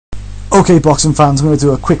Okay, boxing fans, I'm going to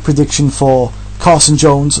do a quick prediction for Carson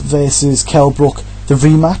Jones versus Kell Brook, the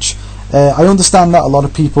rematch. I understand that a lot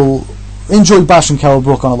of people enjoy bashing Kell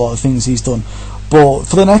Brook on a lot of things he's done, but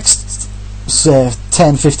for the next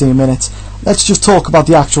 10-15 minutes, let's just talk about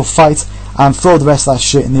the actual fight and throw the rest of that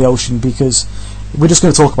shit in the ocean, because we're just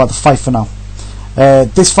going to talk about the fight for now.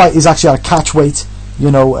 This fight is actually at a catch weight.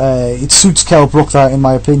 It suits Kell Brook that, in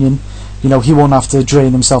my opinion. He won't have to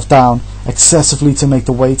drain himself down excessively to make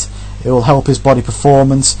the weight. It will help his body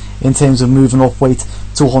performance in terms of moving up weight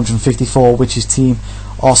to 154, which his team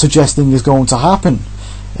are suggesting is going to happen.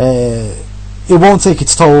 It won't take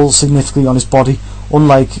its toll significantly on his body,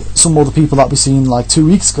 unlike some other people that we seen like 2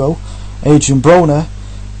 weeks ago. Adrian Broner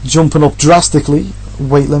jumping up drastically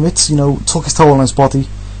weight limits, took his toll on his body,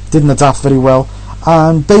 didn't adapt very well,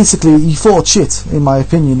 and basically he fought shit, in my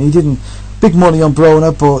opinion. He didn't. Big money on Broner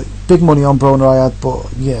I had,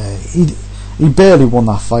 but yeah, he barely won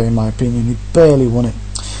that fight, in my opinion. He barely won it.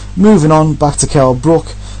 Moving on, back to Kell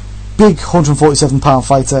Brook. Big 147-pound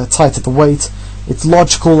fighter, tight at the weight. It's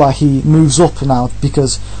logical that he moves up now,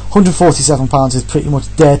 because 147 pounds is pretty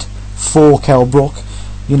much dead for Kell Brook.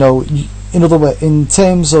 In other words, in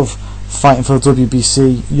terms of fighting for the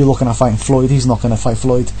WBC, you're looking at fighting Floyd. He's not going to fight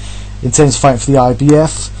Floyd. In terms of fighting for the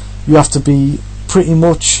IBF, you have to be pretty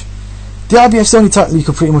much... The IBF's the only title you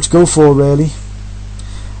could pretty much go for, really.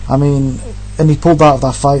 I mean, and he pulled out of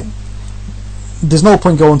that fight. There's no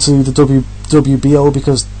point going to the WBO,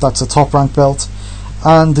 because that's a top rank belt,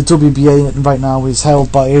 and the WBA right now is held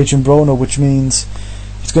by Adrian Broner, which means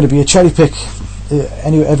it's going to be a cherry pick.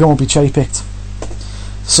 Everyone will be cherry picked,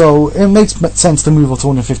 so it makes sense to move up to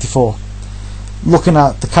 154. Looking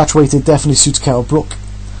at the catch weight, it definitely suits Kell Brook.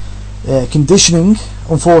 Conditioning,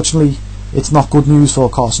 unfortunately, it's not good news for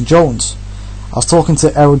Carson Jones. I was talking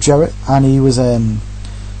to Errol Jarrett, and he was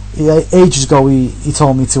ages ago he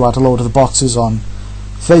told me to add a load of the boxes on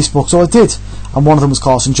Facebook, so I did, and one of them was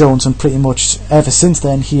Carson Jones, and pretty much ever since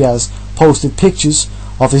then he has posted pictures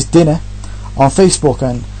of his dinner on Facebook,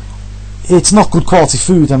 and it's not good quality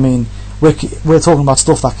food. I mean, we're talking about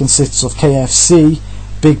stuff that consists of KFC,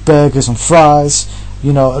 big burgers and fries,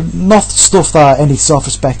 not stuff that any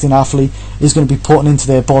self-respecting athlete is going to be putting into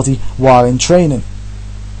their body while in training.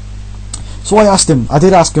 So I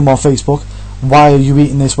did ask him on Facebook, why are you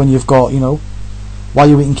eating this when you've got, why are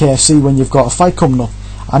you eating KFC when you've got a fight coming up?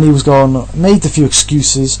 And he was made a few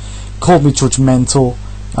excuses, called me judgmental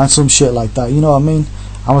and some shit like that, you know what I mean?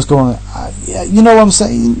 I was going, yeah, you know what I'm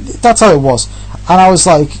saying? That's how it was. And I was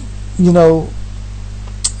like,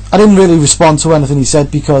 I didn't really respond to anything he said,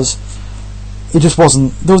 because it just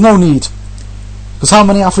wasn't, there was no need. Because how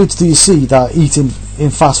many athletes do you see that eat in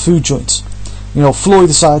fast food joints? Floyd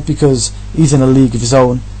aside, because he's in a league of his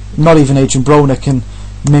own. Not even Adrian Broner can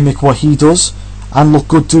mimic what he does and look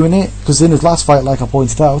good doing it, because in his last fight, like I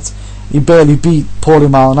pointed out, he barely beat Paulie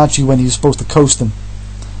Malignaggi when he was supposed to coast him.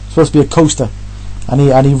 Supposed to be a coaster, and he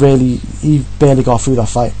barely got through that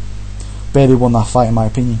fight. Barely won that fight, in my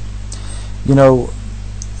opinion.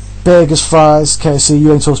 Burgers, fries, KFC,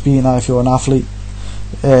 you ain't supposed to be eating that if you're an athlete.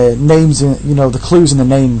 Names in, the clues in the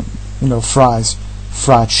name, fries,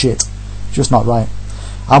 fried shit, just not right.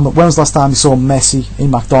 When was the last time you saw Messi in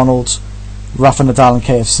McDonald's, Rafa Nadal in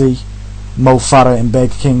KFC, Mo Farah in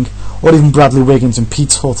Burger King, or even Bradley Wiggins in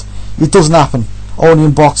Pizza Hut? It doesn't happen. Only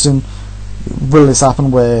in boxing will this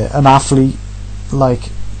happen, where an athlete like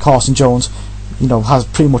Carson Jones, has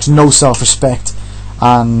pretty much no self-respect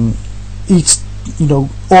and eats,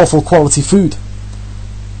 awful quality food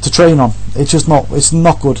to train on. It's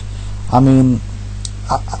not good. I mean,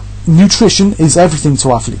 nutrition is everything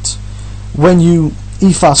to athletes. When you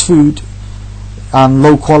eat fast food and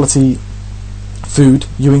low quality food,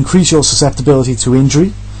 you increase your susceptibility to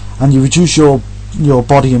injury, and you reduce your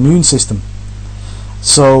body immune system,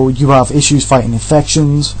 so you have issues fighting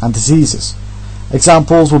infections and diseases.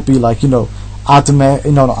 Examples would be like, Chris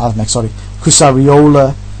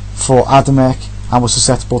Arreola for Adamek and was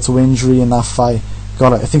susceptible to injury in that fight.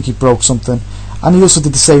 I think he broke something, and he also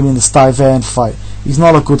did the same in the Stiverne fight. He's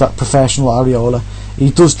not a good professional, Arreola. He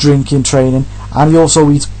does drink in training, and he also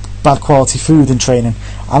eats bad quality food in training,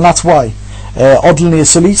 and that's why. Odilon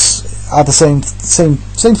Solis had the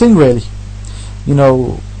same thing, really.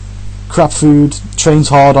 Crap food, trains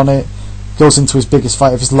hard on it, goes into his biggest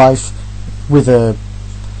fight of his life with a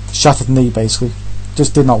shattered knee, basically.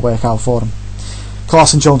 Just did not work out for him.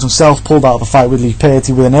 Carson Jones himself pulled out of the fight with Lee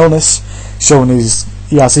Purdy with an illness, showing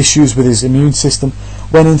he has issues with his immune system,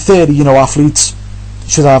 when in theory, athletes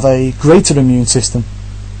should have a greater immune system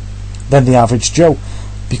than the average Joe,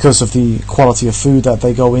 because of the quality of food that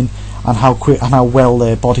they go in and how quick and how well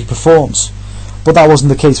their body performs. but that wasn't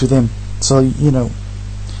the case with him. So, you know,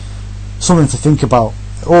 something to think about.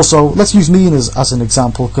 Also, let's use me as an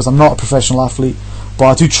example, because I'm not a professional athlete, but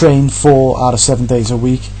I do train 4 out of 7 days a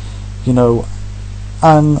week, you know,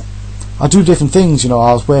 and I do different things. You know,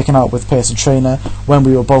 I was working out with a personal trainer when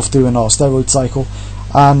we were both doing our steroid cycle,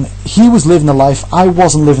 and he was living a life. I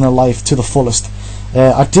wasn't living a life to the fullest.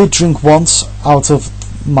 I did drink once out of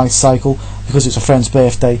my cycle because it's a friend's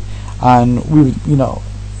birthday, and we, you know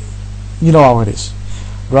how it is,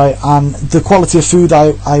 right? And the quality of food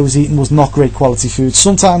I was eating was not great quality food.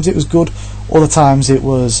 Sometimes it was good, other times it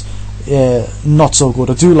was not so good.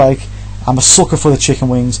 I'm a sucker for the chicken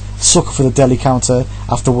wings, sucker for the deli counter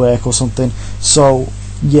after work or something. So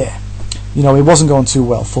yeah, you know, it wasn't going too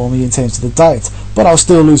well for me in terms of the diet, but I was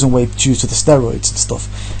still losing weight due to the steroids and stuff.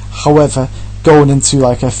 However, going into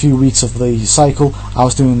like a few weeks of the cycle, I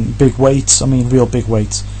was doing big weights. I mean, real big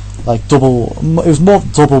weights, like double. It was more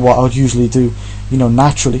than double what I would usually do, you know,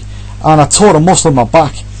 naturally. And I tore a muscle in my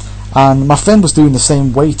back, and my friend was doing the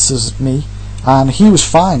same weights as me, and he was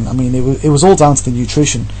fine. I mean, it was all down to the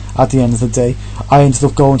nutrition. At the end of the day, I ended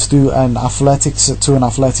up going to do an athletic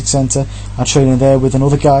centre and training there with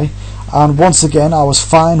another guy, and once again I was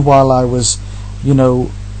fine while I was, you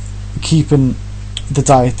know, keeping the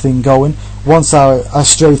diet thing going. Once I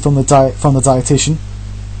strayed from the dietitian,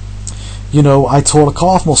 you know, I tore a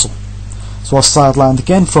calf muscle, so I was sidelined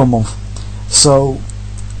again for a month. So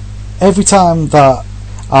every time that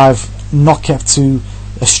I've not kept to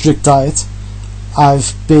a strict diet,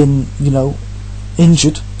 I've been, you know,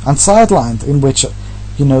 injured and sidelined, in which,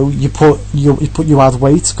 you know, you add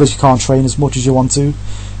weight because you can't train as much as you want to,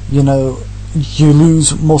 you know, you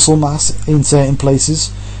lose muscle mass in certain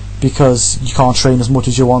places because you can't train as much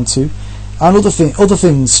as you want to, and other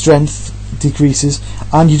things, strength decreases,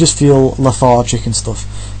 and you just feel lethargic and stuff.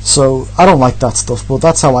 So I don't like that stuff, but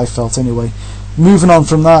that's how I felt anyway. Moving on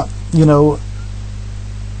from that, you know,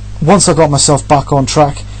 once I got myself back on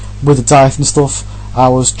track with the diet and stuff, I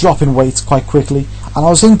was dropping weight quite quickly, and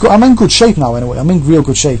I'm in good shape now anyway. I'm in real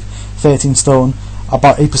good shape. 13 stone,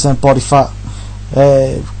 about 8% body fat.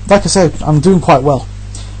 Like I said, I'm doing quite well.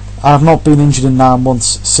 I've not been injured in 9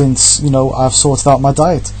 months since, you know, I've sorted out my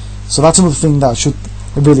diet. So that's another thing that should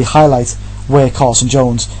really highlight where Carson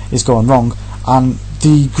Jones is going wrong. And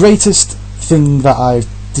the greatest thing that I've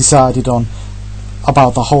decided on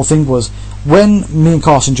about the whole thing was when me and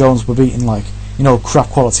Carson Jones were eating, like, you know, crap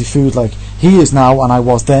quality food like he is now and I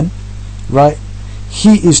was then, right?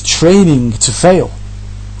 He is training to fail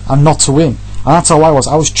and not to win. And that's how I was.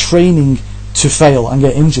 I was training to fail and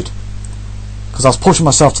get injured because I was pushing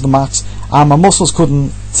myself to the max, and my muscles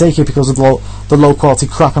couldn't take it because of the low quality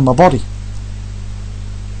crap in my body.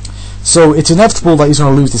 So it's inevitable that he's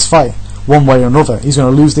going to lose this fight one way or another. He's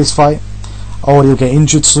going to lose this fight, or he'll get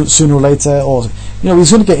injured sooner or later, or, you know,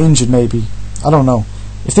 he's going to get injured maybe. I don't know.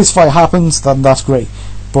 If this fight happens, then that's great.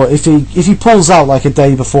 But if he pulls out like a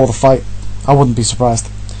day before the fight, I wouldn't be surprised.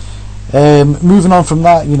 Moving on from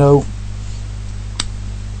that, you know,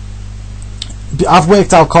 I've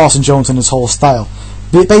worked out Carson Jones and his whole style.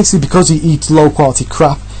 Basically, because he eats low quality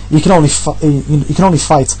crap, he can only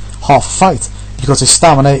fight half a fight because his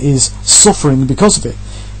stamina is suffering because of it.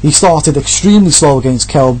 He started extremely slow against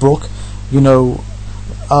Kell Brook, you know,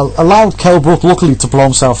 allowed Kell Brook luckily to blow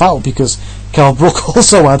himself out because Kell Brook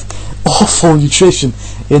also had awful nutrition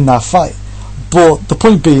in that fight. But the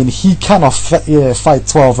point being, he cannot fight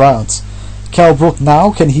 12 rounds. Kell Brook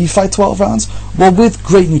now, can he fight 12 rounds? Well, with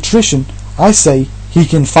great nutrition, I say he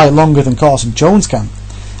can fight longer than Carson Jones can.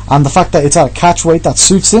 And the fact that it's at a catch weight that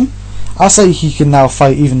suits him, I say he can now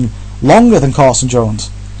fight even longer than Carson Jones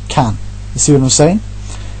can. You see what I'm saying?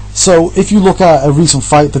 So if you look at a recent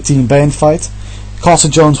fight, the Dean Burn fight,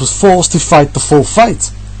 Carson Jones was forced to fight the full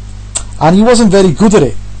fight, and he wasn't very good at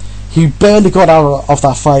it. He barely got out of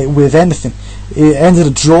that fight with anything. It ended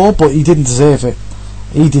a draw, but he didn't deserve it.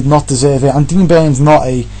 He did not deserve it. And Dean Burn's not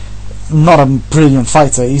a brilliant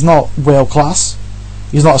fighter. He's not world class.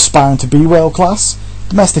 He's not aspiring to be world class.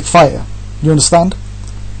 Domestic fighter. You understand?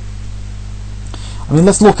 I mean,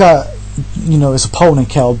 let's look at, you know, his opponent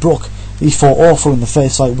Kell Brook. He fought awful in the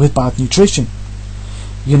first fight with bad nutrition,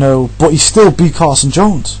 you know, but he still beat Carson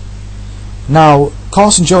Jones. Now,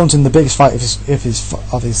 Carson Jones in the biggest fight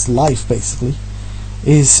of his life, basically,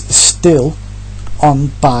 is still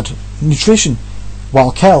on bad nutrition,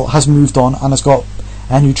 while Kell has moved on and has got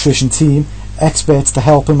a nutrition team, experts to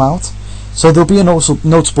help him out. So there'll be a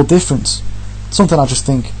noticeable difference. Something I just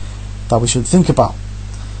think that we should think about.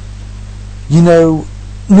 You know,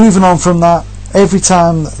 moving on from that, every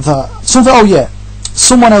time that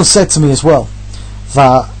someone else said to me as well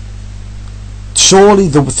that surely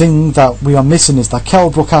the thing that we are missing is that Kell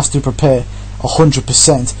Brook has to prepare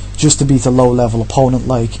 100% just to beat a low level opponent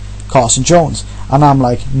like Carson Jones. And I'm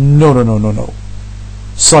like, no.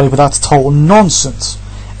 Sorry, but that's total nonsense.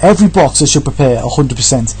 Every boxer should prepare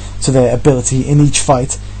 100% to their ability in each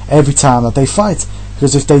fight every time that they fight,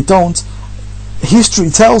 because if they don't, history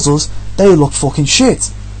tells us they look fucking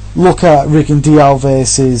shit. Look at Rigon Diao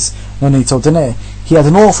versus Nonito Donaire. He had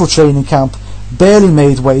an awful training camp, barely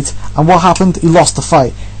made weight, and what happened? He lost the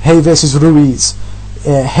fight. Hay versus Ruiz.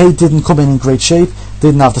 Hay didn't come in great shape,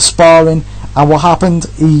 didn't have the sparring, and what happened?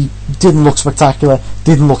 He didn't look spectacular,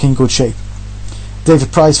 didn't look in good shape.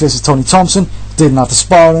 David Price versus Tony Thompson, didn't have the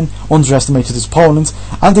sparring, underestimated his opponent,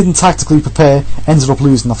 and didn't tactically prepare, ended up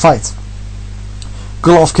losing the fight.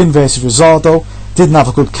 Golovkin versus Rosado, didn't have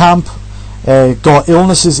a good camp, got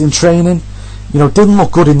illnesses in training, didn't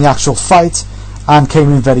look good in the actual fight, and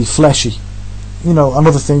came in very fleshy.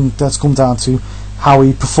 Another thing that's come down to how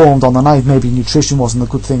he performed on the night, maybe nutrition wasn't a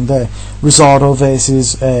good thing there. Rosado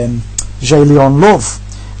versus Jay-Leon Love.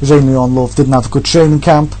 Jay-Leon Love didn't have a good training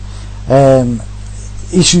camp,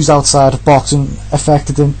 issues outside of boxing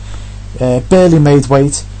affected him, barely made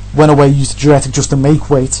weight, went away, used diuretic just to make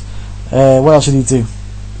weight. What else did he do?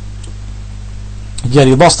 Yeah,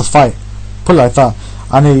 he lost the fight, put it like that,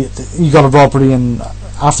 and he got a robbery, and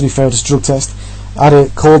after he failed his drug test, had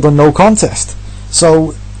it called a no contest.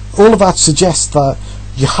 So all of that suggests that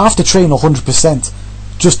you have to train 100%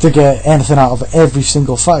 just to get anything out of every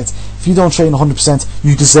single fight. If you don't train 100%,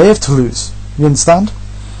 you deserve to lose. You understand?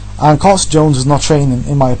 And Carson Jones is not training,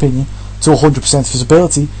 in my opinion, to 100% of his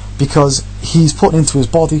ability, because he's putting into his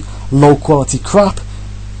body low quality crap.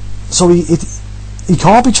 So he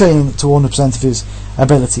can't be training to 100% of his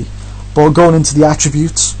ability. But going into the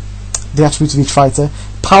attributes of each fighter,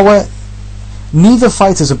 power. Neither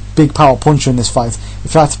fighter is a big power puncher in this fight.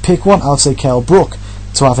 If I had to pick one, I would say Kell Brook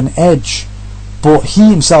to have an edge, but he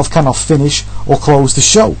himself cannot finish or close the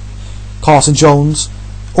show. Carson Jones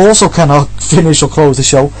also cannot finish or close the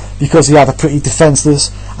show because he had a pretty defenceless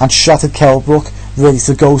and shattered Kell Brook ready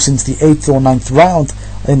to go since the 8th or 9th round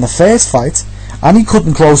in the first fight, and he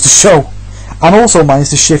couldn't close the show, and also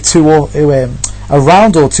managed to shift a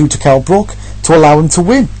round or two to Kell Brook to allow him to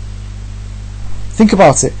win. Think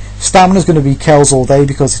about it. Stamina's going to be Kell's all day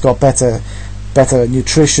because he's got better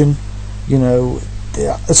nutrition.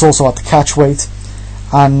 It's also at the catch weight,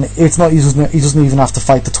 and it's not. He doesn't even have to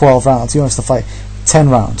fight the 12 rounds. He only has to fight 10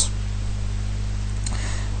 rounds.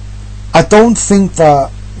 I don't think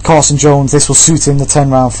that Carson Jones, this will suit him, the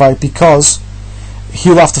 10-round fight, because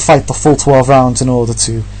he'll have to fight the full 12 rounds in order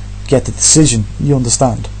to get the decision. You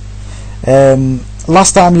understand?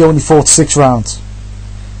 Last time he only fought 6 rounds.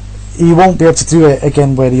 He won't be able to do it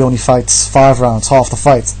again where he only fights 5 rounds, half the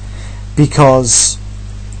fight, because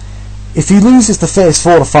if he loses the first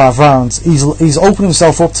 4 to 5 rounds, he's opening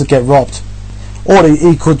himself up to get robbed. Or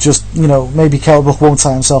he could just, maybe Kell Brook won't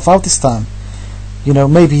tire himself out this time.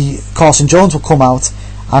 Maybe Carson Jones will come out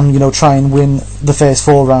and try and win the first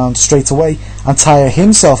 4 rounds straight away and tire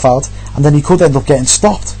himself out, and then he could end up getting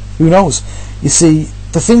stopped. Who knows? You see,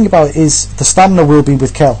 the thing about it is the stamina will be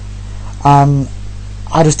with Kell, and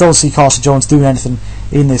I just don't see Carson Jones doing anything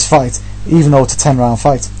in this fight, even though it's a 10-round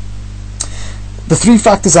fight. The 3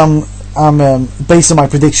 factors I'm basing my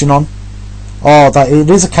prediction on are that it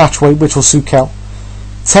is a catch weight, which will suit Kell,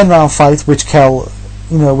 10-round fight, which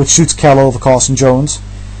suits Kell over Carson Jones,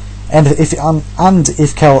 and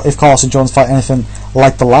if Carson Jones fight anything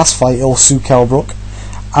like the last fight, it will suit Kell Brook.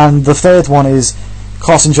 And the third one is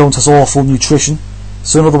Carson Jones has awful nutrition.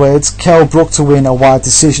 So in other words, Kell Brook to win a wide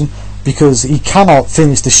decision, because he cannot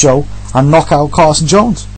finish the show and knock out Carson Jones.